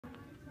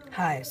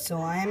Hi, so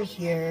I am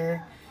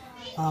here.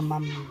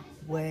 I'm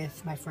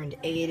with my friend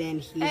Aiden.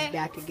 He's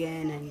back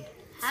again, and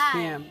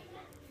Sam.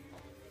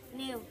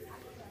 New.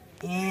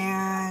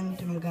 And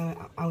I'm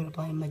gonna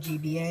play my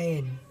GBA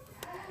and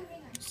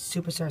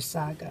Superstar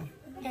Saga.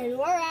 And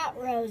we're at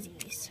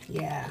Rosie's.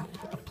 Yeah,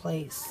 a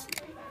place,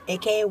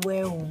 aka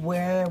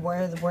where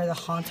the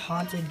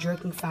haunted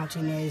drinking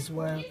fountain is.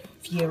 Where,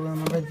 if you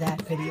remember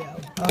that video.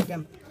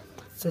 Okay,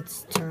 so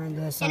let's turn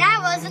this. And I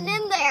wasn't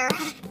in there.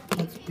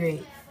 That's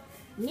great.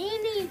 Me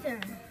neither.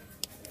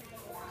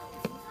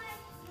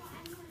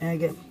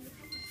 Okay.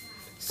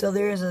 So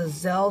there's a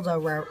Zelda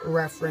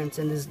reference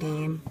in this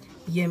game.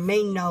 You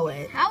may know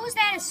it. How is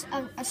that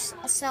a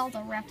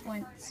Zelda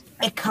reference?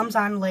 It comes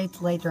on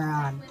later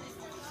on.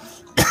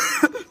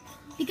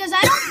 Because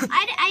I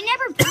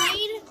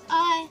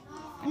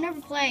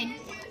never played.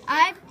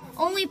 I've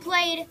only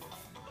played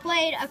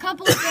a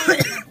couple of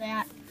games of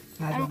that.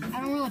 I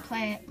don't really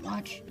play it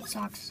much. It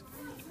sucks.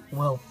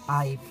 Well,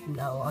 I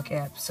know.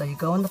 Okay, so you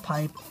go in the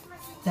pipe,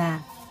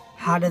 then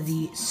how do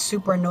the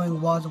super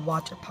annoying walls of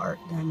water part?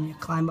 Then you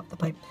climb up the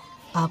pipe.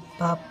 Up.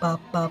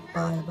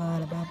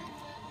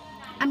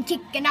 I'm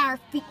kicking our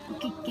feet.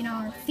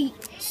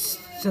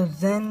 So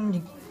then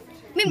you...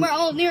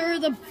 Meanwhile, near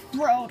the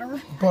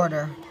border.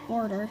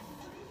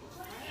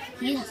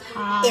 He's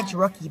hot. It's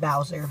Rookie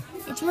Bowser.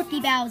 It's Rookie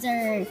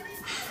Bowser.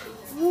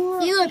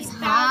 He looks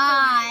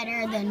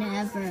hotter than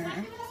ever.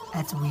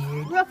 That's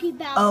weird. Rookie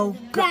Bowser. Oh,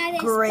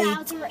 great.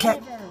 Bowser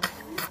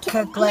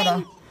ever.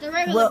 Glitter.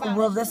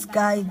 Will this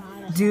guy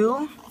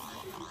do?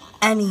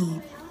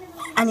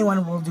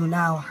 Anyone will do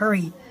now.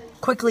 Hurry.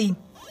 Quickly.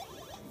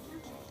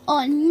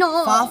 Oh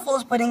no.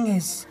 Fawful's putting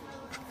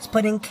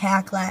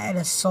Caclat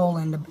a soul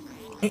in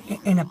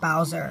a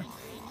Bowser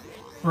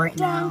right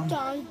now.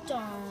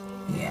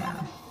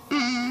 Yeah.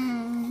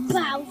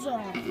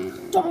 Bowser.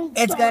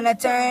 It's gonna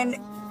turn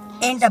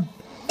into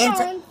it's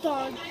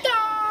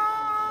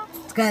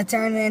gonna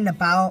turn into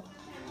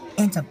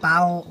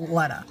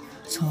Bowletta.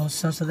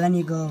 So then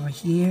you go over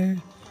here,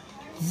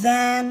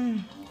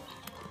 then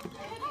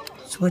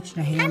switch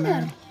to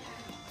hammer,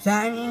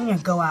 then you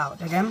go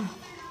out again.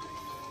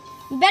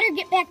 You better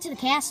get back to the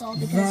castle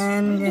because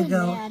then we're you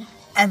go, bad.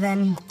 and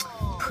then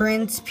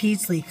Prince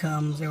Peasley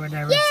comes or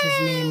whatever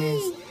his name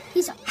is.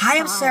 He's Hi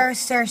up,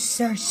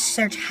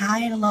 search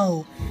high and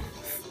low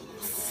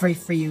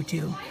for you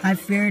two. I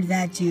feared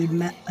that you'd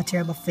met a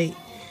terrible fate.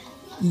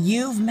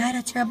 You've met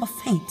a terrible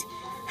fate,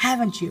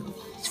 haven't you?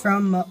 It's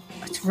from The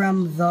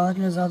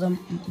Legend of Zelda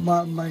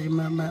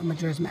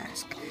Majora's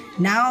Mask.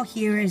 Now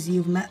here is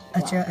you've met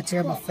a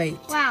terrible fate.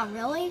 Wow,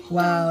 really?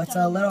 Wow, it's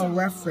a little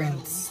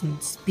reference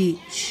and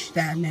speech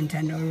that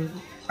Nintendo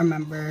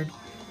remembered.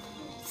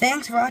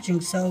 Thanks for watching,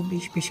 so be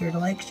sure to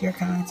like, share,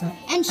 comment,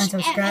 and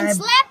subscribe. And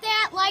slap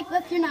that like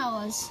with your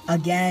nose.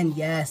 Again,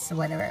 yes,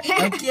 whatever.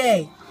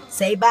 Okay,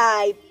 say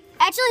bye.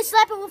 Actually,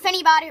 slap it with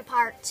any body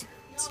part.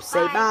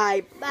 Say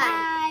bye.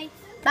 Bye.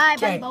 Bye,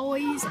 Okay.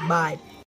 boys. Bye.